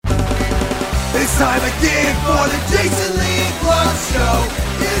It's time again for the Jason Lee and Clark Show.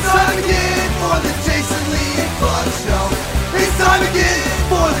 It's time again for the Jason Lee and Clark Show. It's time again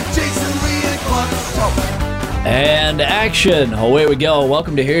for the Jason Lee and Clark Show. And action. Away we go.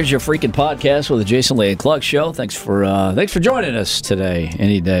 Welcome to Here's Your Freaking Podcast with the Jason Lee and Clark Show. Thanks for joining us today,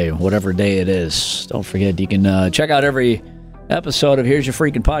 any day, whatever day it is. Don't forget, you can check out every episode of Here's Your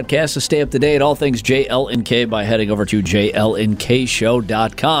Freaking Podcast to stay up to date all things JLNK by heading over to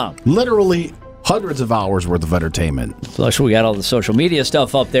jlnkshow.com. Literally hundreds of hours worth of entertainment. Plus, we got all the social media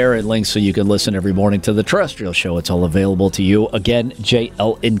stuff up there and links so you can listen every morning to the terrestrial show. It's all available to you. Again,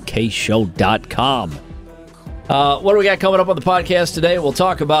 jlnkshow.com. What do we got coming up on the podcast today? We'll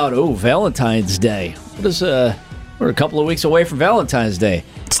talk about, Valentine's Day. We're a couple of weeks away from Valentine's Day.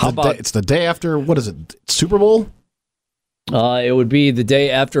 It's the day after, what is it, Super Bowl? It would be the day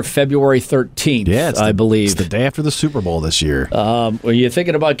after February 13th, I believe. It's the day after the Super Bowl this year. Are you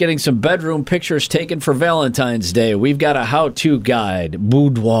thinking about getting some bedroom pictures taken for Valentine's Day? We've got a how-to guide,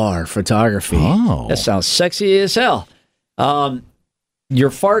 boudoir photography. Oh. That sounds sexy as hell. Your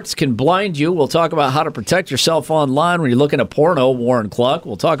farts can blind you. We'll talk about how to protect yourself online when you're looking at porno, Warren Cluck.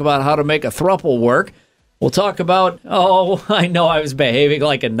 We'll talk about how to make a throuple work. We'll talk about, I know I was behaving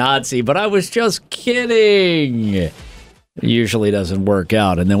like a Nazi, but I was just kidding. It usually doesn't work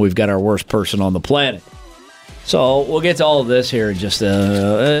out. And then we've got our worst person on the planet. So we'll get to all of this here just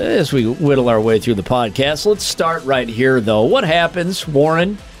as we whittle our way through the podcast. Let's start right here, though. What happens,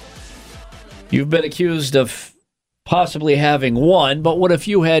 Warren? You've been accused of possibly having one, but what if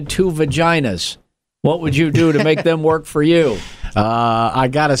you had two vaginas? What would you do to make them work for you? I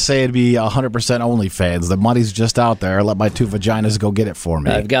gotta say it'd be 100% OnlyFans. The money's just out there. Let my two vaginas go get it for me.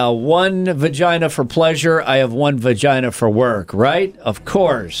 I've got one vagina for pleasure. I have one vagina for work, right? Of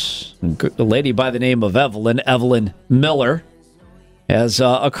course. A lady by the name of Evelyn Miller, has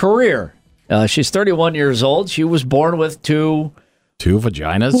a career. She's 31 years old. She was born with two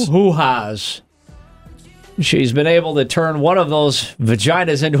vaginas? Hoo-has. She's been able to turn one of those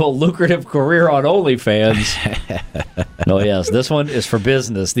vaginas into a lucrative career on OnlyFans. Oh, yes, this one is for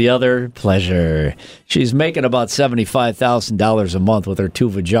business. The other, pleasure. She's making about $75,000 a month with her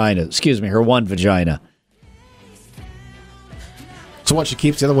her one vagina. So what, she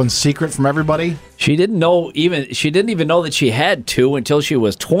keeps the other one secret from everybody? She didn't even know that she had two until she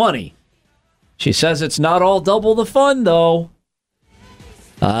was 20. She says it's not all double the fun, though.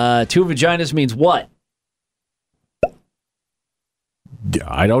 Two vaginas means what?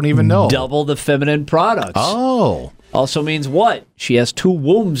 I don't even know. Double the feminine products. Oh. Also means what? She has two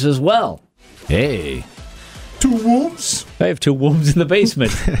wombs as well. Hey. Two wombs? I have two wombs in the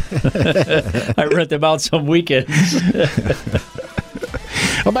basement. I rent them out some weekends.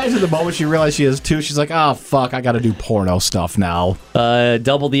 Imagine the moment she realized she has two, she's like, oh, fuck, I got to do porno stuff now.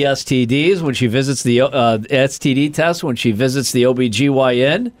 Double the STDs when she visits the STD test when she visits the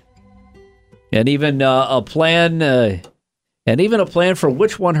OBGYN. And even a plan for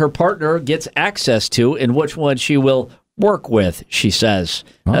which one her partner gets access to and which one she will work with, she says.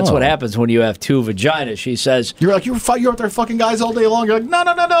 That's what happens when you have two vaginas, she says. You're up there fucking guys all day long. You're like, no,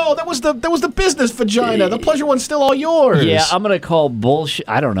 that was the business vagina. The pleasure one's still all yours. Yeah, I'm going to call bullshit.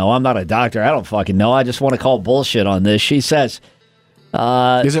 I don't know. I'm not a doctor. I don't fucking know. I just want to call bullshit on this. She says.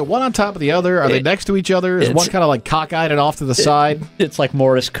 Is it one on top of the other? Are they next to each other? Is one kind of like cockeyed and off to the side? It's like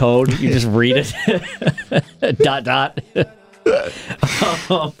Morse code. You just read it. ...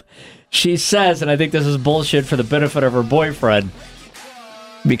 She says, and I think this is bullshit for the benefit of her boyfriend,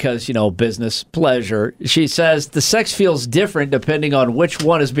 because, business, pleasure. She says the sex feels different depending on which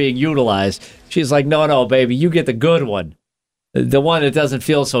one is being utilized. She's like, no, baby, you get the good one. The one that doesn't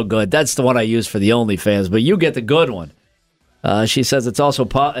feel so good, that's the one I use for the OnlyFans, but you get the good one. She says it's also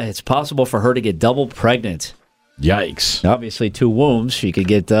it's possible for her to get double pregnant. Yikes. Obviously, two wombs. She could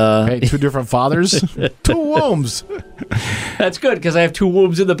get... two different fathers? Two wombs. That's good, because I have two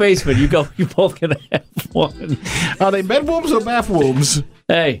wombs in the basement. You both can have one. Are they bed wombs or bath wombs?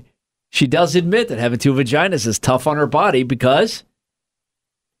 Hey, she does admit that having two vaginas is tough on her body because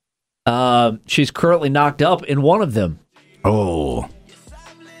she's currently knocked up in one of them. Oh.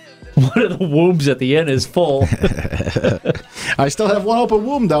 One of the wombs at the end is full. I still have one open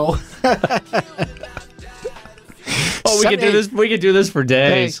womb, though. We could do this. We could do this for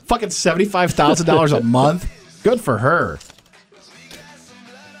days. Hey, fucking $75,000 a month. Good for her.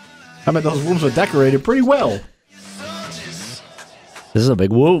 I mean, those wombs are decorated pretty well. This is a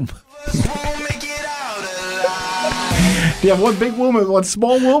big womb. Do you have one big womb and one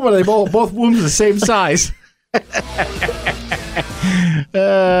small womb, or are they both wombs the same size?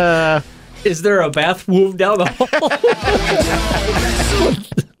 Is there a bath womb down the hall?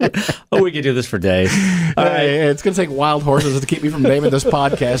 A We could do this for days. All right. Hey, it's going to take wild horses to keep me from naming this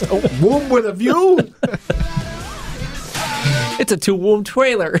podcast. Oh, Womb with a View? It's a 2-womb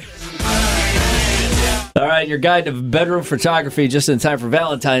trailer. All right, your guide to bedroom photography just in time for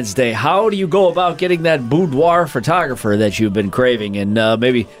Valentine's Day. How do you go about getting that boudoir photographer that you've been craving and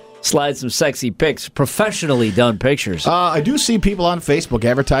maybe slide some sexy pics, professionally done pictures? I do see people on Facebook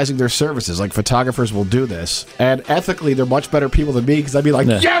advertising their services, like photographers will do this. And ethically, they're much better people than me because I'd be like,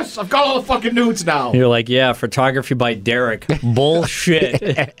 yes, I've got all the fucking nudes now. You're like, yeah, photography by Derek. Bullshit.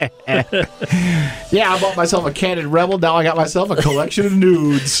 Yeah, I bought myself a Candid Rebel. Now I got myself a collection of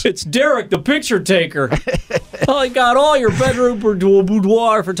nudes. It's Derek, the picture taker. I got all your bedroom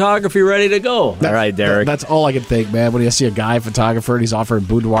boudoir photography ready to go. All right, Derek. That's all I can think, man. When you see a guy photographer and he's offering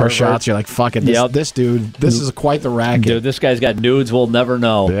boudoir shots, you're like, fuck it. This dude, this is quite the racket. Dude, this guy's got nudes we'll never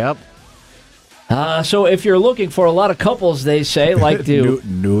know. Yep. So if you're looking for a lot of couples, they say, like to...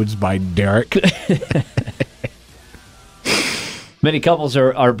 Nudes by Derek. Many couples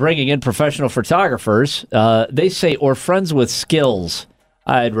are bringing in professional photographers. They say, or friends with skills.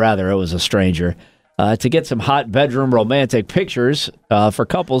 I'd rather it was a stranger. To get some hot bedroom romantic pictures for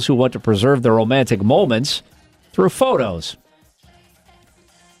couples who want to preserve their romantic moments through photos.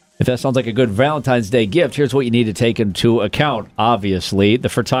 If that sounds like a good Valentine's Day gift, here's what you need to take into account. Obviously, the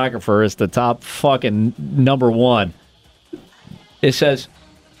photographer is the top fucking number one. It says,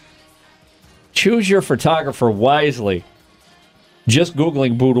 choose your photographer wisely. Just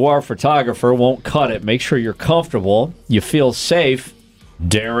Googling boudoir photographer won't cut it. Make sure you're comfortable. You feel safe.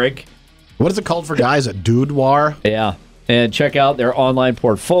 Derek. What is it called for guys? A dudoir? Yeah. And check out their online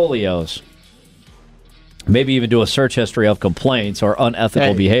portfolios. Maybe even do a search history of complaints or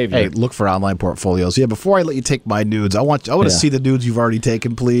unethical behavior. Hey, look for online portfolios. Yeah, before I let you take my nudes, I want to see the nudes you've already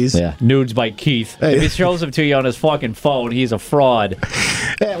taken, please. Yeah, nudes by Keith. Hey. If he shows them to you on his fucking phone, he's a fraud.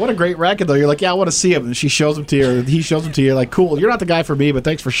 Yeah, what a great racket, though. You're like, yeah, I want to see him. And she shows them to you, or he shows them to you. You're like, cool, you're not the guy for me, but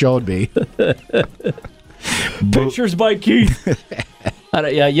thanks for showing me. Pictures by Keith.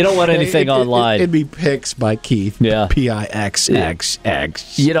 Yeah, you don't want anything online. It'd be pics by Keith. Yeah.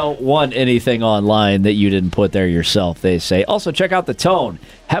 Pixxx. You don't want anything online that you didn't put there yourself, they say. Also, check out the tone.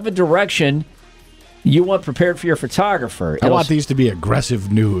 Have a direction you want prepared for your photographer. I want these to be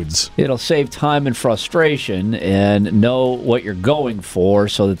aggressive nudes. It'll save time and frustration and know what you're going for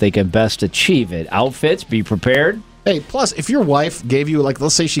so that they can best achieve it. Outfits, be prepared. Hey, plus, if your wife gave you, like,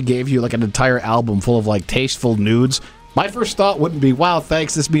 let's say she gave you, like, an entire album full of, like, tasteful nudes, my first thought wouldn't be, wow,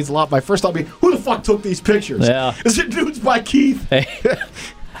 thanks, this means a lot. My first thought would be, who the fuck took these pictures? Yeah. Is it nudes by Keith? Hey,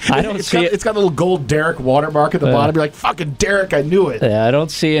 I don't see it. It's got a little gold Derek watermark at the bottom. You're like, fucking Derek, I knew it. Yeah, I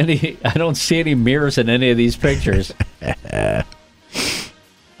don't see any mirrors in any of these pictures.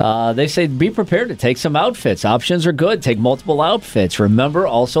 They say be prepared to take some outfits. Options are good. Take multiple outfits. Remember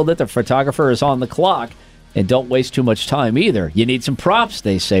also that the photographer is on the clock, and don't waste too much time either. You need some props,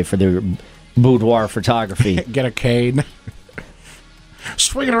 they say, for their boudoir photography. Get a cane.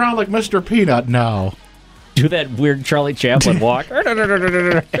 Swinging around like Mr. Peanut now. Do that weird Charlie Chaplin walk. I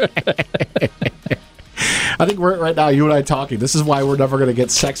think we're right now, you and I talking. This is why we're never going to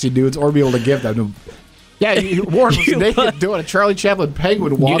get sexy nudes or be able to give them. Yeah, Warren was naked doing a Charlie Chaplin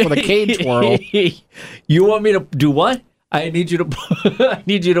penguin walk with a cane twirl. You want me to do what? I need you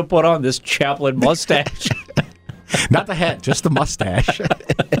to put on this Chaplin mustache. Not the head, just the mustache.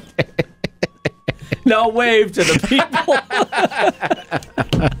 Now wave to the people.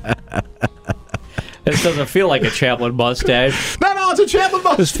 This doesn't feel like a Chaplin mustache. No, it's a Chaplin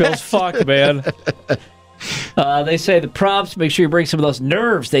mustache. This feels fucked, man. They say the props, make sure you bring some of those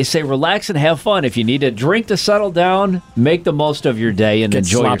nerves. They say relax and have fun. If you need a drink to settle down, make the most of your day and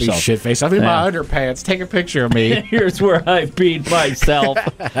enjoy sloppy yourself. Shit face. I'm in my underpants. Take a picture of me. Here's where I beat myself.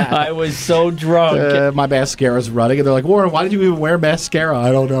 I was so drunk. My mascara's running, and they're like, Warren, why did you even wear mascara?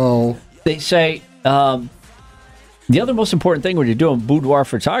 I don't know. They say the other most important thing when you're doing boudoir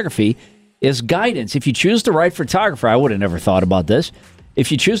photography is guidance. If you choose the right photographer, I would have never thought about this.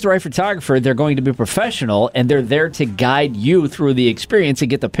 If you choose the right photographer, they're going to be professional, and they're there to guide you through the experience and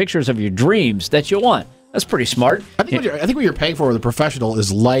get the pictures of your dreams that you want. That's pretty smart. I think what you're paying for with a professional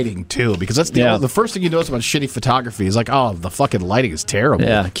is lighting, too, because that's the first thing you notice about shitty photography is like, oh, the fucking lighting is terrible.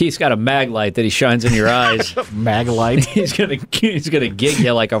 Yeah, Keith's got a mag light that he shines in your eyes. Mag light? He's gonna gig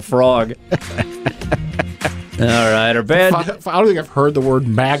you like a frog. All right, our band. I don't think I've heard the word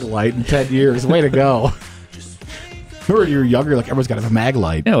mag light in 10 years. Way to go. Remember, you're younger, like everyone's got to have a mag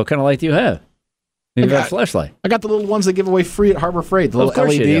light. Yeah, what kind of light do you have? You got a flashlight. I got the little ones they give away free at Harbor Freight, the little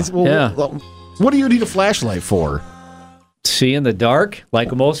LEDs. Well, what do you need a flashlight for? See in the dark,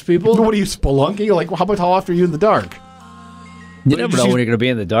 like most people? What are you, spelunking? Like, how often are you in the dark? You never know when you're going to be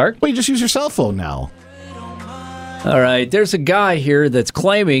in the dark. Well, you just use your cell phone now. All right, there's a guy here that's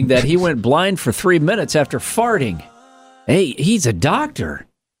claiming that he went blind for 3 minutes after farting. Hey, he's a doctor.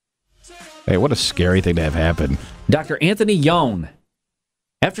 Hey, what a scary thing to have happen. Dr. Anthony Young.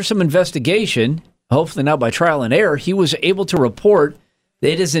 After some investigation, hopefully not by trial and error, he was able to report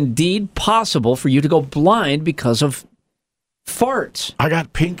that it is indeed possible for you to go blind because of farts. I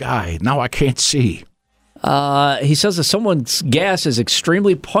got pink eye. Now I can't see. He says if someone's gas is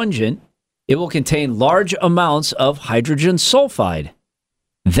extremely pungent, it will contain large amounts of hydrogen sulfide.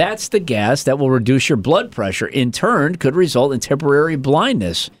 That's the gas that will reduce your blood pressure. In turn, could result in temporary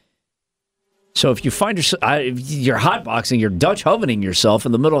blindness. So if you find yourself, you're hotboxing, you're Dutch ovening yourself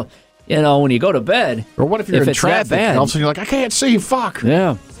in the middle, when you go to bed. Or what if you're in traffic and all of a sudden you're like, I can't see, fuck.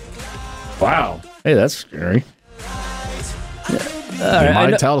 Yeah. Wow. Hey, that's scary. You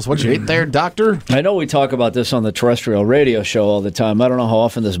mind tell us what you ate there, doctor? I know we talk about this on the terrestrial radio show all the time. I don't know how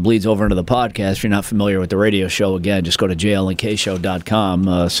often this bleeds over into the podcast. If you're not familiar with the radio show, again, just go to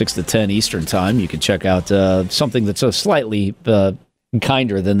jlnkshow.com, 6 to 10 Eastern time. You can check out something that's slightly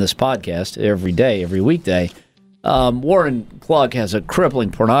kinder than this podcast every day, every weekday. Warren Klug has a crippling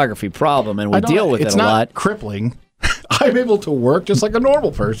pornography problem, and we deal with it a lot. It's not crippling. I'm able to work just like a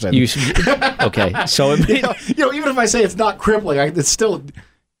normal person. Okay, so even if I say it's not crippling, it's still.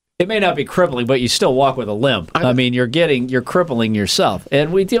 It may not be crippling, but you still walk with a limp. I mean, you're crippling yourself,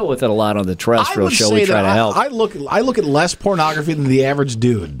 and we deal with it a lot on the terrestrial show. We try to help. I look at less pornography than the average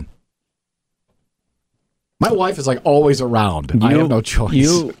dude. My wife is like always around. I have no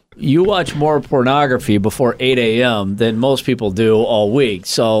choice. You watch more pornography before 8 a.m. than most people do all week.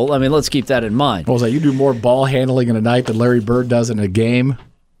 So, I mean, let's keep that in mind. What was that? You do more ball handling in a night than Larry Bird does in a game?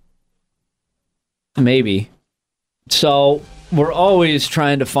 Maybe. So, we're always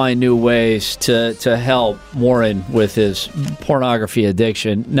trying to find new ways to help Warren with his pornography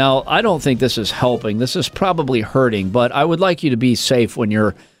addiction. Now, I don't think this is helping. This is probably hurting, but I would like you to be safe when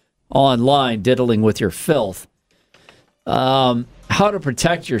you're online diddling with your filth. How to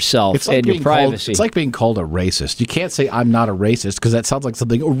protect yourself and your privacy. It's like being called a racist. You can't say I'm not a racist because that sounds like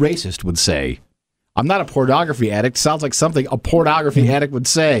something a racist would say. I'm not a pornography addict. Sounds like something a pornography addict would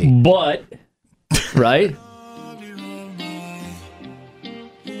say. But, right?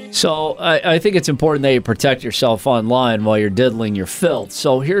 So I think it's important that you protect yourself online while you're diddling your filth.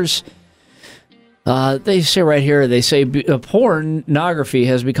 So here's... they say right here, pornography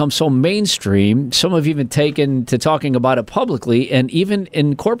has become so mainstream, some have even taken to talking about it publicly and even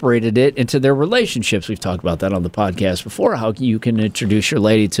incorporated it into their relationships. We've talked about that on the podcast before, how you can introduce your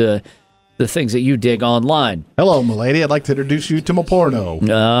lady to the things that you dig online. Hello, my lady. I'd like to introduce you to my porno.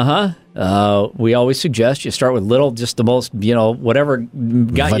 We always suggest you start with little, just the most, whatever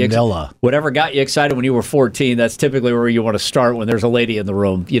got vanilla. Whatever got you excited when you were 14, that's typically where you want to start when there's a lady in the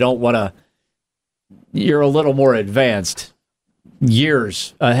room. You don't want to... You're a little more advanced,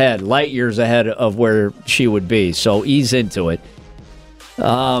 light years ahead of where she would be. So ease into it.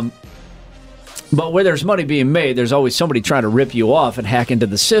 But where there's money being made, there's always somebody trying to rip you off and hack into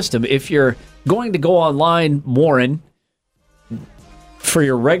the system. If you're going to go online, Warren, for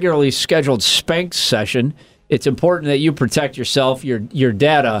your regularly scheduled Spanx session, it's important that you protect yourself, your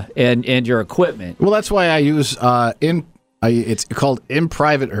data, and your equipment. Well, that's why I use it's called in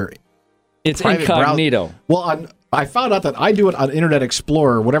private or. It's incognito. Well, I found out that I do it on Internet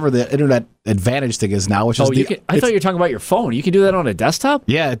Explorer, whatever the Internet Advantage thing is now. Which is I thought you were talking about your phone. You can do that on a desktop?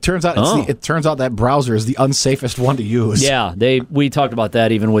 Yeah, it turns out that browser is the unsafest one to use. Yeah, we talked about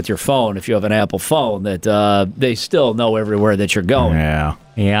that even with your phone. If you have an Apple phone, that they still know everywhere that you're going. Yeah.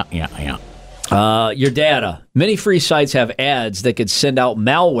 Your data. Many free sites have ads that could send out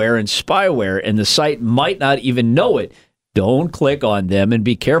malware and spyware, and the site might not even know it. Don't click on them and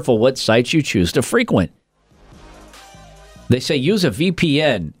be careful what sites you choose to frequent. They say use a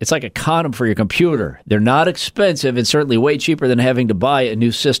VPN. It's like a condom for your computer. They're not expensive and certainly way cheaper than having to buy a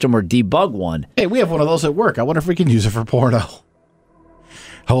new system or debug one. Hey, we have one of those at work. I wonder if we can use it for porno.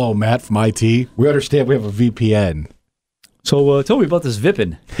 Hello, Matt from IT. We understand we have a VPN. So tell me about this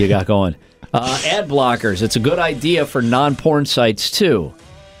VPN you got going. Ad blockers. It's a good idea for non-porn sites, too.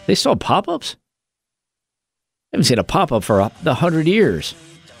 They still have pop-ups? I haven't seen a pop-up for 100 years.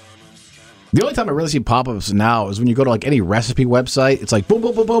 The only time I really see pop-ups now is when you go to like any recipe website. It's like boom,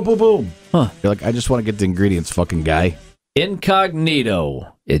 boom, boom, boom, boom, boom. Huh. You're like, I just want to get the ingredients, fucking guy.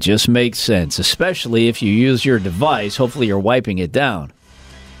 Incognito. It just makes sense, especially if you use your device. Hopefully you're wiping it down.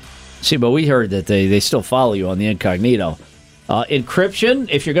 See, but we heard that they still follow you on the incognito. Encryption.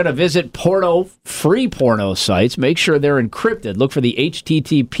 If you're going to visit free porno sites, make sure they're encrypted. Look for the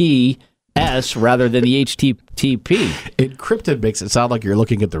HTTP rather than the HTTP. Encrypted makes it sound like you're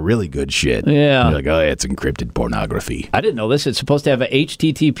looking at the really good shit. Yeah. You're like, oh, it's encrypted pornography. I didn't know this. It's supposed to have a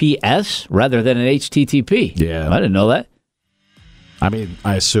HTTPS rather than an HTTP. Yeah. I didn't know that. I mean,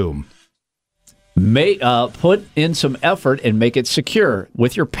 I assume. Put in some effort and make it secure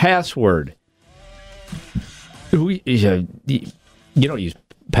with your password. You don't use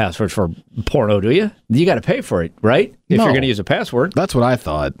passwords for porno, do you? You got to pay for it, right? If No. you're going to use a password. That's what I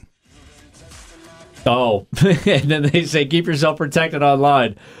thought. Oh, and then they say keep yourself protected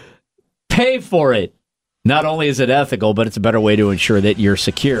online. Pay for it. Not only is it ethical, but it's a better way to ensure that you're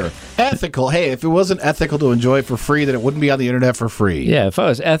secure. Ethical. Hey, if it wasn't ethical to enjoy it for free, then it wouldn't be on the internet for free. Yeah, if I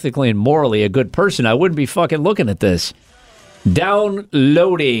was ethically and morally a good person, I wouldn't be fucking looking at this.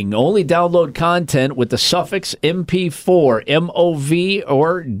 Downloading. Only download content with the suffix MP4, MOV,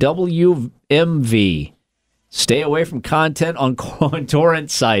 or WMV. Stay away from content on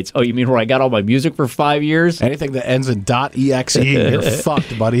torrent sites. Oh, you mean where I got all my music for 5 years? Anything that ends in .exe, you're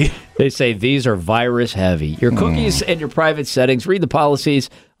fucked, buddy. They say these are virus heavy. Your cookies and your private settings. Read the policies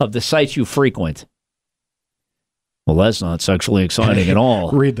of the sites you frequent. Well, that's not sexually exciting at all.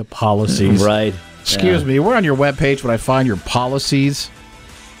 Read the policies. Right. Excuse me, where on your webpage would I find your policies?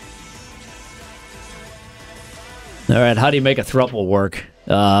 All right, how do you make a throuple work?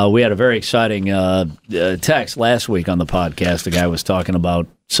 We had a very exciting text last week on the podcast. The guy was talking about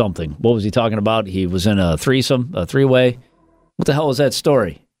something. What was he talking about? He was in a threesome, a three-way. What the hell was that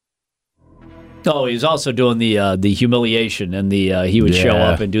story? Oh, he was also doing the humiliation, and he would show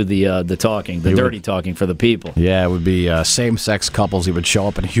up and do the talking, the dirty talking for the people. Yeah, it would be same-sex couples. He would show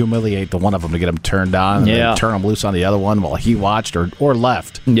up and humiliate the one of them to get him turned on, and then turn him loose on the other one while he watched or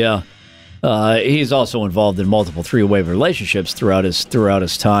left. Yeah. He's also involved in multiple three-way relationships throughout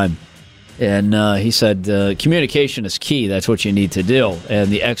his time. And he said communication is key. That's what you need to do.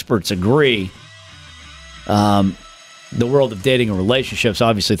 And the experts agree. The world of dating and relationships,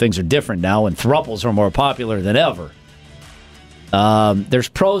 obviously things are different now, and thruples are more popular than ever. There's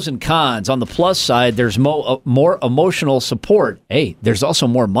pros and cons. On the plus side, there's more emotional support. Hey, there's also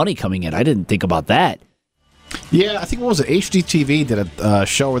more money coming in. I didn't think about that. Yeah, I think, what was it, HGTV did a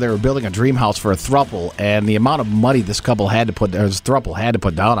show where they were building a dream house for a throuple, and the amount of money this throuple had to put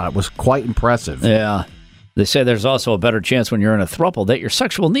down on it was quite impressive. Yeah. They say there's also a better chance when you're in a throuple that your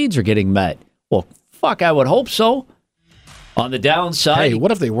sexual needs are getting met. Well, fuck, I would hope so. On the downside... Hey,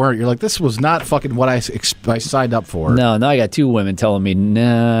 what if they weren't? You're like, this was not fucking what I signed up for. No, now I got two women telling me,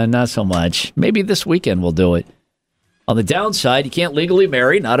 nah, not so much. Maybe this weekend we'll do it. On the downside, you can't legally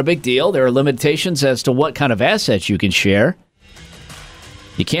marry. Not a big deal. There are limitations as to what kind of assets you can share.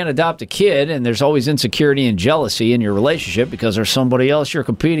 You can't adopt a kid, and there's always insecurity and jealousy in your relationship because there's somebody else you're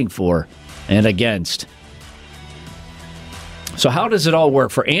competing for and against. So how does it all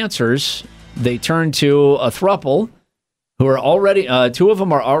work? For answers, they turn to a throuple who are already, two of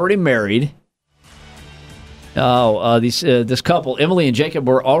them are already married. This couple, Emily and Jacob,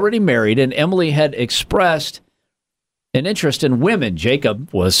 were already married, and Emily had expressed an interest in women.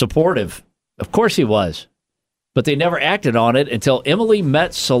 Jacob was supportive. Of course he was. But they never acted on it until Emily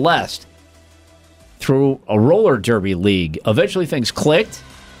met Celeste through a roller derby league. Eventually things clicked.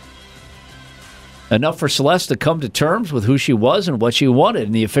 Enough for Celeste to come to terms with who she was and what she wanted,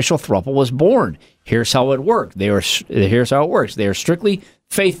 and the official throuple was born. Here's how it worked. Here's how it works. They are strictly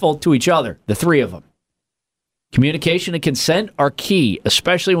faithful to each other, the three of them. Communication and consent are key,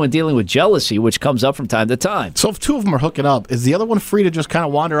 especially when dealing with jealousy, which comes up from time to time. So if two of them are hooking up, is the other one free to just kind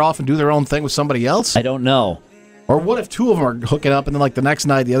of wander off and do their own thing with somebody else? I don't know. Or what if two of them are hooking up and then like the next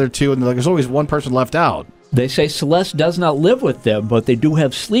night the other two, and like, there's always one person left out? They say Celeste does not live with them, but they do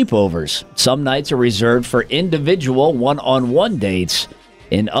have sleepovers. Some nights are reserved for individual one-on-one dates,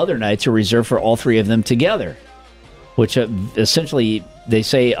 and other nights are reserved for all three of them together, which essentially, they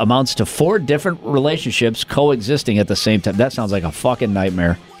say, amounts to 4 different relationships coexisting at the same time. That sounds like a fucking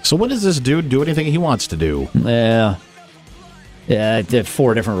nightmare. So when does this dude do anything he wants to do? Yeah, did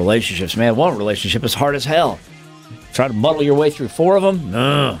 4 different relationships. Man, one relationship is hard as hell. Try to muddle your way through 4 of them?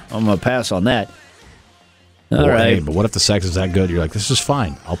 I'm going to pass on that. All right. Hey, but what if the sex is that good? You're like, this is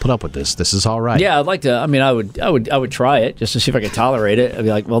fine. I'll put up with this. This is all right. Yeah, I'd like to. I mean, I would try it just to see if I could tolerate it. I'd be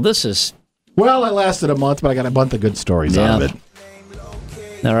like, well, this is. Well, I lasted a month, but I got a month of good stories out of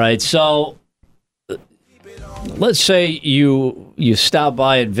it. All right, so let's say you stop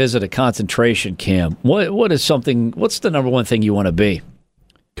by and visit a concentration camp. What's the number one thing you want to be?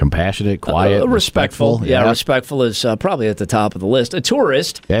 Compassionate, quiet, respectful. Yeah, respectful is probably at the top of the list. A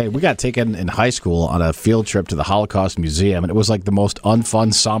tourist. Hey, we got taken in high school on a field trip to the Holocaust Museum, and it was like the most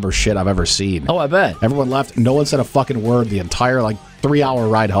unfun, somber shit I've ever seen. Oh, I bet. Everyone left. No one said a fucking word the entire, 3-hour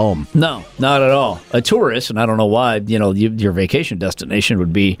ride home. No, not at all. A tourist, and I don't know why, your vacation destination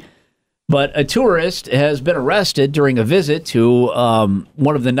would be, but a tourist has been arrested during a visit to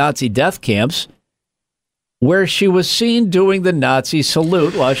one of the Nazi death camps where she was seen doing the Nazi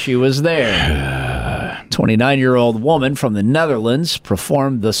salute while she was there. 29-year-old woman from the Netherlands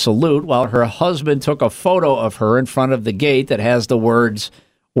performed the salute while her husband took a photo of her in front of the gate that has the words,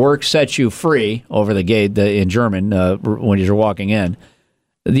 "Work sets you free," over the gate in German when you're walking in.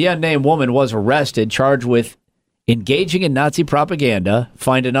 The unnamed woman was arrested, charged with engaging in Nazi propaganda,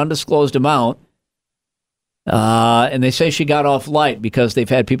 fined an undisclosed amount, and they say she got off light because they've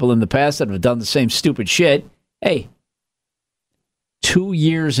had people in the past that have done the same stupid shit. Hey, 2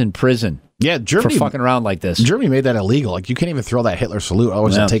 years in prison. Yeah, Germany, for fucking around like this. Germany made that illegal. Like, you can't even throw that Hitler salute.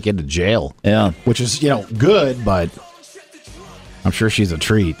 Always to take you into jail. Yeah. Which is, good, but I'm sure she's a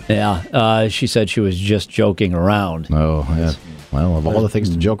treat. Yeah. She said she was just joking around. Oh, yeah. Well, of all the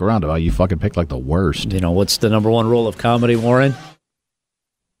things to joke around about, you fucking picked like the worst. What's the number one rule of comedy, Warren?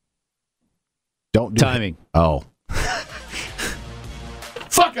 Don't do timing. Oh.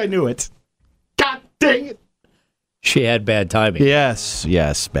 Fuck, I knew it. God dang it. She had bad timing. Yes,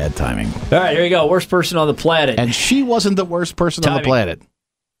 bad timing. All right, here you go. Worst person on the planet. And she wasn't the worst person on the planet.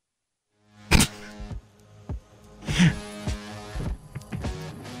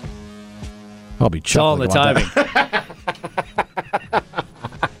 I'll be chuckling. It's all in the timing.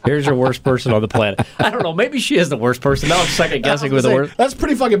 Here's your worst person on the planet. I don't know. Maybe she is the worst person. Now I'm second guessing with the worst. That's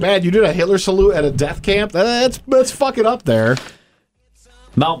pretty fucking bad. You did a Hitler salute at a death camp? That's fucking up there.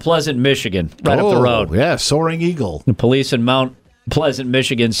 Mount Pleasant, Michigan, right up the road. Yeah, Soaring Eagle. The police in Mount Pleasant,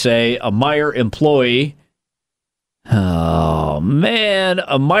 Michigan say a Meijer employee. Oh, man.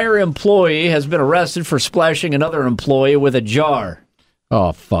 A Meijer employee has been arrested for splashing another employee with a jar.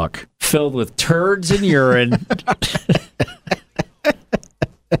 Oh, fuck. Filled with turds and urine.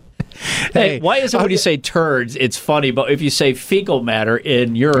 Hey, why is it when you say turds, it's funny, but if you say fecal matter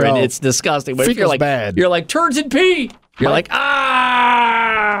in urine, it's disgusting. But if you're like, bad. You're like, turds and pee. You're like,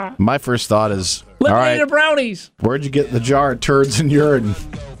 ah! My first thought is, Lemonade and brownies. Where'd you get the jar of turds and urine?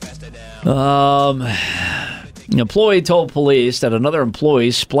 An employee told police that another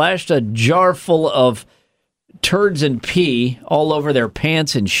employee splashed a jar full of turds and pee all over their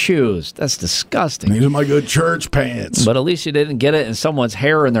pants and shoes. That's disgusting. These are my good church pants. But at least you didn't get it in someone's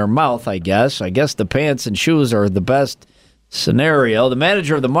hair in their mouth, I guess. I guess the pants and shoes are the best scenario. The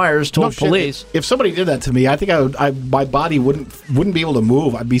manager of the Meijers told police. If somebody did that to me, I think my body wouldn't be able to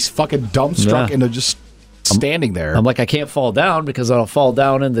move. I'd be fucking dumbstruck into just standing there. I'm like, I can't fall down because I'll fall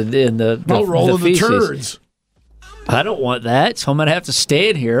down in the I'll roll in the feces. turds. I don't want that, so I'm going to have to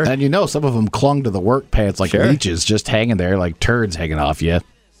stay in here. And some of them clung to the work pants like leeches, just hanging there like turds hanging off you.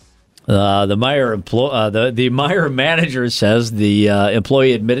 The Meijer manager says the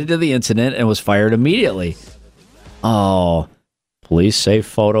employee admitted to the incident and was fired immediately. Oh, police say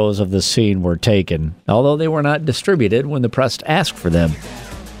photos of the scene were taken, although they were not distributed when the press asked for them.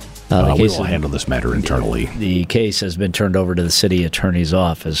 We will handle this matter internally. The case has been turned over to the city attorney's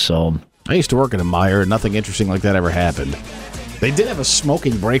office. So I used to work at a Meijer. Nothing interesting like that ever happened. They did have a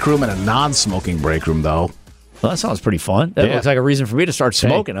smoking break room and a non-smoking break room, though. Well, that sounds pretty fun. That looks like a reason for me to start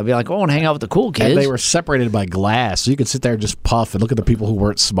smoking. I'd be like, I want to hang out with the cool kids. And they were separated by glass, so you could sit there and just puff and look at the people who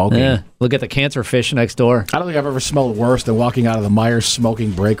weren't smoking. Yeah. Look at the cancer fish next door. I don't think I've ever smelled worse than walking out of the Meijer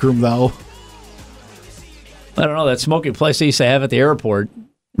smoking break room, though. I don't know, that smoking place they used to have at the airport.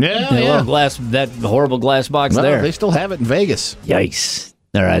 Yeah, Little glass, that horrible glass box there. They still have it in Vegas. Yikes.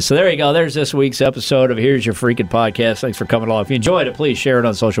 All right, so there you go. There's this week's episode of Here's Your Freaking Podcast. Thanks for coming along. If you enjoyed it, please share it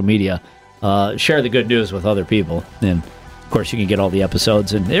on social media. Share the good news with other people. And, of course, you can get all the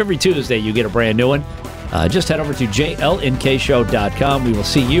episodes. And every Tuesday, you get a brand new one. Just head over to jlnkshow.com. We will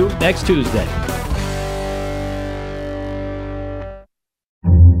see you next Tuesday.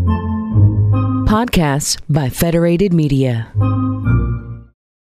 Podcasts by Federated Media.